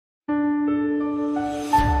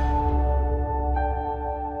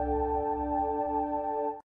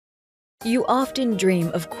You often dream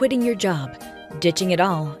of quitting your job, ditching it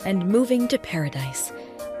all, and moving to paradise.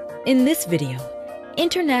 In this video,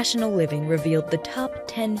 International Living revealed the top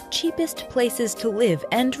 10 cheapest places to live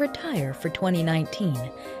and retire for 2019,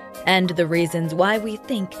 and the reasons why we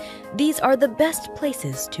think these are the best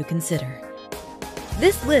places to consider.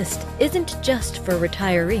 This list isn't just for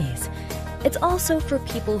retirees, it's also for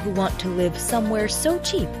people who want to live somewhere so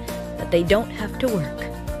cheap that they don't have to work.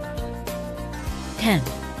 10.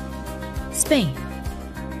 Spain.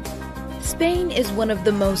 Spain is one of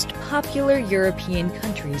the most popular European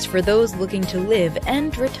countries for those looking to live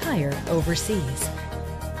and retire overseas.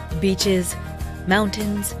 Beaches,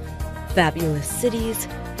 mountains, fabulous cities,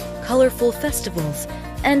 colorful festivals,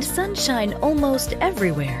 and sunshine almost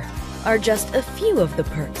everywhere are just a few of the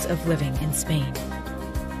perks of living in Spain.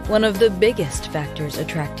 One of the biggest factors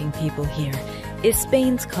attracting people here is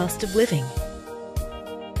Spain's cost of living.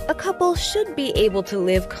 A couple should be able to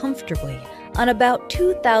live comfortably on about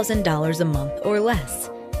 $2,000 a month or less.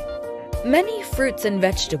 Many fruits and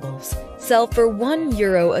vegetables sell for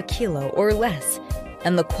 €1 a kilo or less,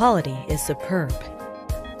 and the quality is superb.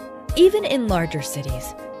 Even in larger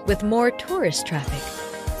cities, with more tourist traffic,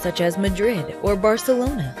 such as Madrid or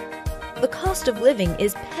Barcelona, the cost of living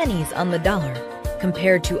is pennies on the dollar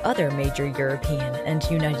compared to other major European and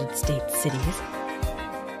United States cities.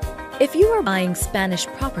 If you are buying Spanish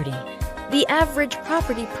property, the average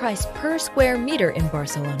property price per square meter in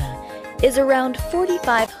Barcelona is around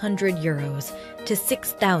 €4,500 to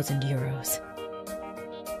 €6,000.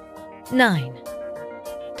 9.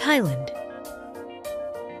 Thailand.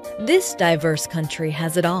 This diverse country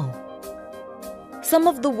has it all. Some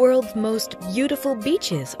of the world's most beautiful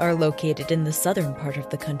beaches are located in the southern part of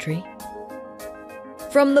the country.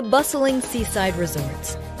 From the bustling seaside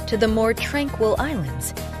resorts to the more tranquil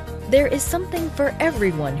islands, there is something for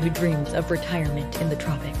everyone who dreams of retirement in the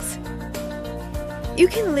tropics. You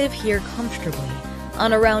can live here comfortably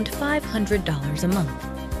on around $500 a month.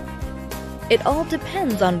 It all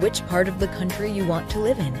depends on which part of the country you want to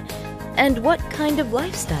live in and what kind of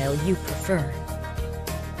lifestyle you prefer.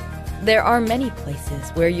 There are many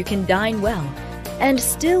places where you can dine well and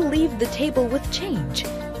still leave the table with change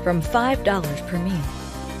from $5 per meal.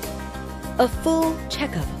 A full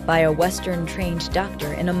checkup by a Western-trained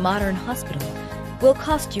doctor in a modern hospital will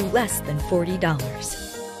cost you less than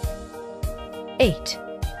 $40. 8.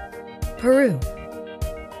 Peru.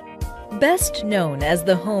 Best known as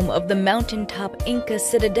the home of the mountaintop Inca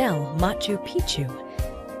citadel Machu Picchu,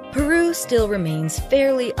 Peru still remains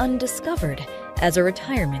fairly undiscovered as a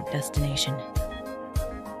retirement destination.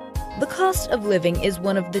 The cost of living is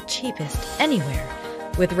one of the cheapest anywhere,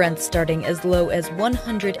 with rents starting as low as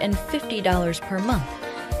 $150 per month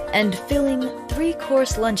and filling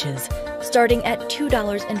 3-course lunches starting at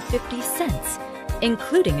 $2.50,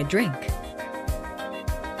 including a drink.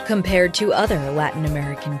 Compared to other Latin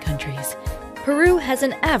American countries, Peru has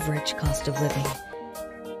an average cost of living.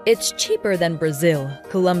 It's cheaper than Brazil,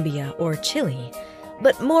 Colombia, or Chile,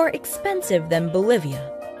 but more expensive than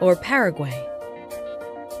Bolivia or Paraguay.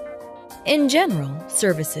 In general,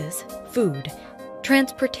 services, food,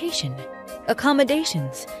 transportation,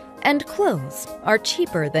 accommodations, and clothes are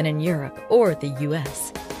cheaper than in Europe or the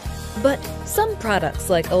US. But some products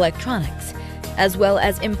like electronics, as well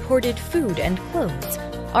as imported food and clothes,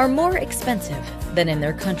 are more expensive than in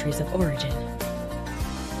their countries of origin.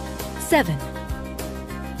 7.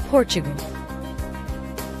 Portugal.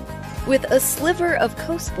 With a sliver of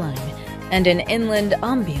coastline and an inland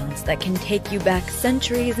ambience that can take you back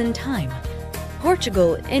centuries in time,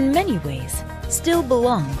 Portugal, in many ways, still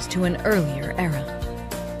belongs to an earlier era.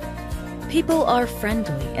 People are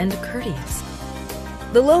friendly and courteous.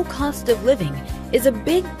 The low cost of living is a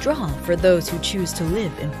big draw for those who choose to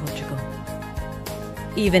live in Portugal.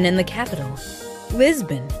 Even in the capital,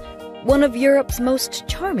 Lisbon, one of Europe's most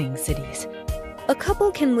charming cities, a couple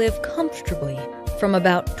can live comfortably from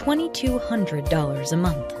about $2,200 a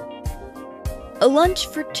month. A lunch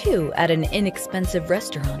for two at an inexpensive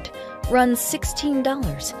restaurant runs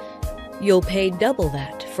 $16. You'll pay double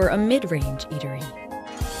that for a mid-range eatery.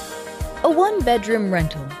 A one-bedroom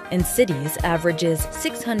rental in cities averages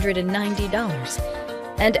 $690,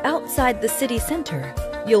 and outside the city center,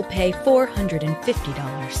 you'll pay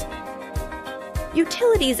 $450.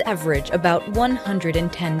 Utilities average about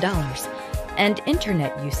 $110, and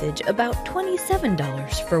internet usage about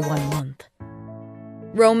 $27 for 1 month.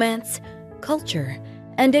 Romance, culture,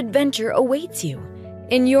 and adventure awaits you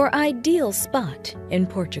in your ideal spot in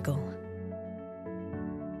Portugal.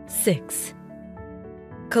 6.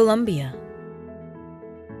 Colombia.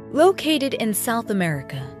 Located in South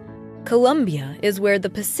America, Colombia is where the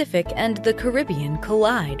Pacific and the Caribbean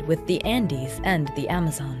collide with the Andes and the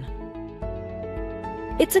Amazon.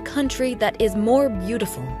 It's a country that is more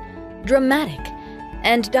beautiful, dramatic,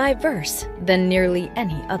 and diverse than nearly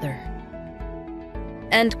any other.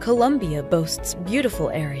 And Colombia boasts beautiful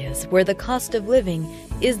areas where the cost of living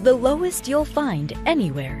is the lowest you'll find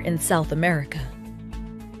anywhere in South America.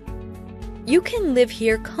 You can live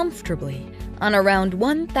here comfortably on around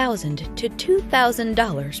 $1,000 to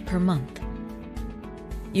 $2,000 per month.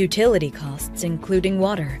 Utility costs, including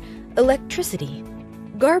water, electricity,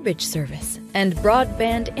 garbage service, and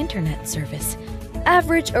broadband internet service,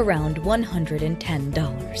 average around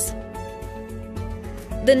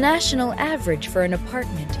 $110. The national average for an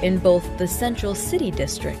apartment in both the central city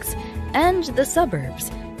districts and the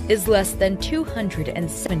suburbs is less than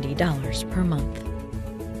 $270 per month.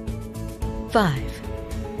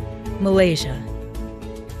 5. Malaysia.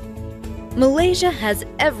 Malaysia has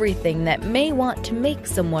everything that may want to make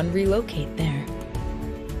someone relocate there.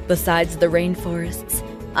 Besides the rainforests,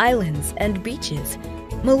 islands, and beaches,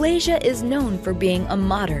 Malaysia is known for being a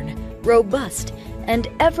modern, robust, and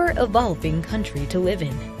ever-evolving country to live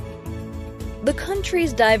in. The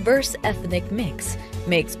country's diverse ethnic mix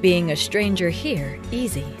makes being a stranger here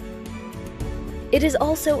easy. It is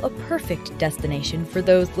also a perfect destination for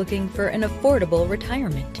those looking for an affordable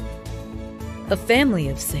retirement. A family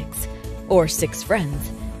of 6, or 6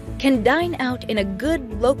 friends, can dine out in a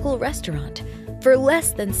good local restaurant for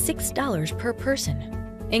less than $6 per person,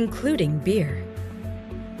 including beer.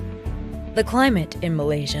 The climate in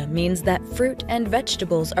Malaysia means that fruit and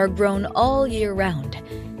vegetables are grown all year round.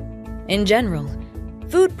 In general,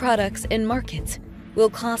 food products in markets will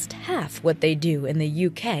cost half what they do in the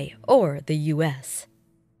UK or the US.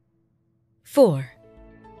 4.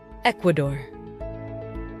 Ecuador.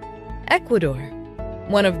 Ecuador,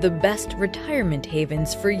 one of the best retirement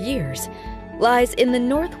havens for years, lies in the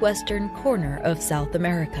northwestern corner of South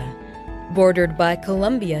America, bordered by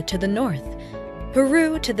Colombia to the north,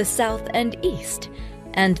 Peru to the south and east,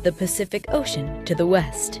 and the Pacific Ocean to the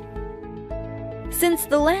west. Since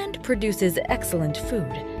the land produces excellent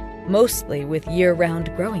food, mostly with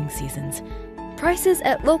year-round growing seasons, prices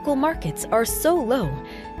at local markets are so low,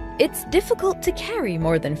 it's difficult to carry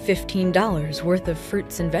more than $15 worth of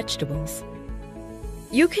fruits and vegetables.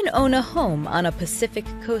 You can own a home on a Pacific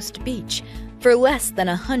Coast beach for less than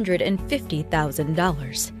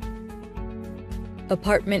 $150,000.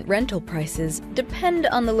 Apartment rental prices depend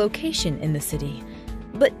on the location in the city,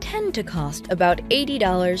 but tend to cost about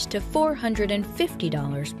 $80 to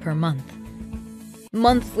 $450 per month.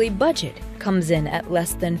 Monthly budget comes in at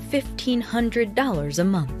less than $1,500 a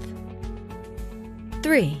month.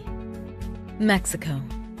 3. Mexico.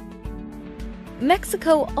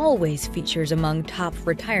 Mexico always features among top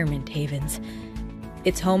retirement havens.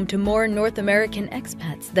 It's home to more North American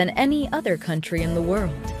expats than any other country in the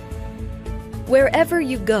world. Wherever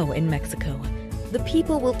you go in Mexico, the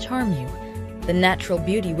people will charm you, the natural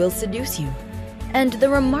beauty will seduce you, and the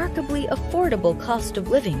remarkably affordable cost of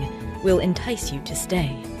living will entice you to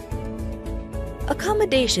stay.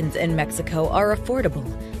 Accommodations in Mexico are affordable,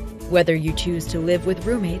 whether you choose to live with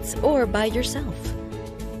roommates or by yourself.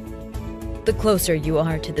 The closer you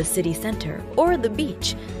are to the city center or the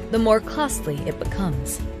beach, the more costly it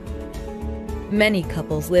becomes. Many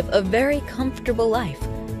couples live a very comfortable life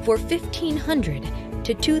for $1,500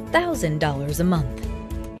 to $2,000 a month.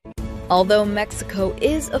 Although Mexico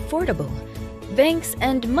is affordable, banks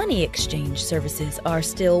and money exchange services are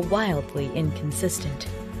still wildly inconsistent.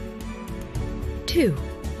 2.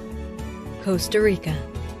 Costa Rica.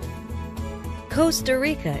 Costa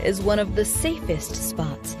Rica is one of the safest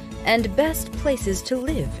spots and best places to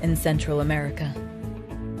live in Central America.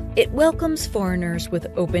 It welcomes foreigners with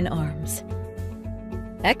open arms.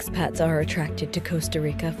 Expats are attracted to Costa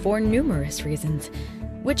Rica for numerous reasons,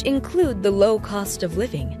 which include the low cost of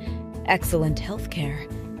living, excellent healthcare,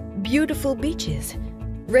 beautiful beaches,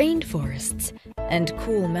 rainforests, and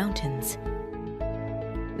cool mountains.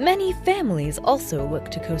 Many families also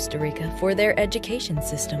look to Costa Rica for their education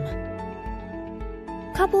system.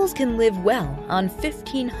 Couples can live well on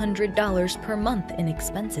 $1,500 per month in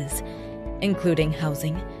expenses, including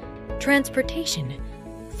housing, transportation,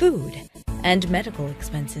 food, and medical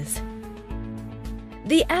expenses.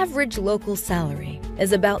 The average local salary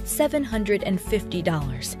is about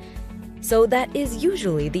 $750, so that is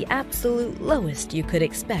usually the absolute lowest you could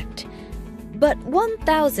expect. But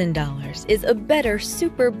 $1,000 is a better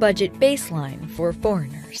super budget baseline for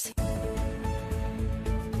foreigners.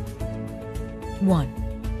 1.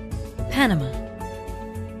 Panama.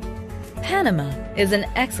 Panama is an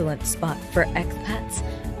excellent spot for expats,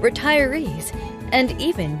 retirees, and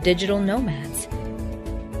even digital nomads.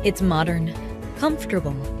 It's modern,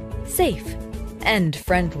 comfortable, safe, and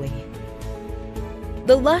friendly.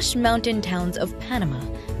 The lush mountain towns of Panama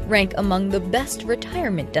rank among the best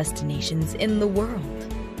retirement destinations in the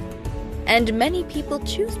world. And many people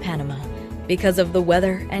choose Panama because of the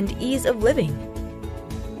weather and ease of living.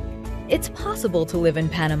 It's possible to live in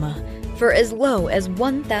Panama for as low as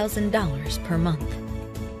 $1,000 per month.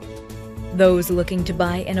 Those looking to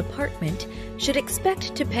buy an apartment should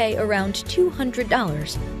expect to pay around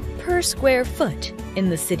 $200 per square foot in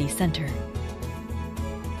the city center.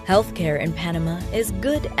 Healthcare in Panama is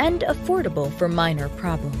good and affordable for minor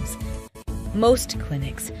problems. Most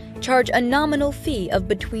clinics charge a nominal fee of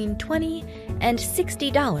between $20 and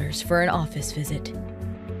 $60 for an office visit.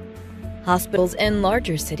 Hospitals in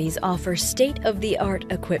larger cities offer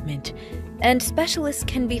state-of-the-art equipment, and specialists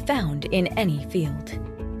can be found in any field.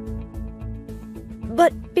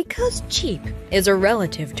 But because cheap is a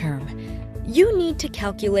relative term, you need to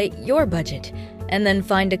calculate your budget and then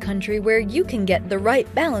find a country where you can get the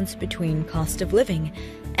right balance between cost of living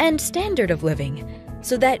and standard of living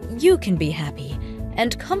so that you can be happy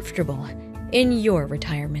and comfortable in your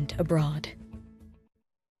retirement abroad.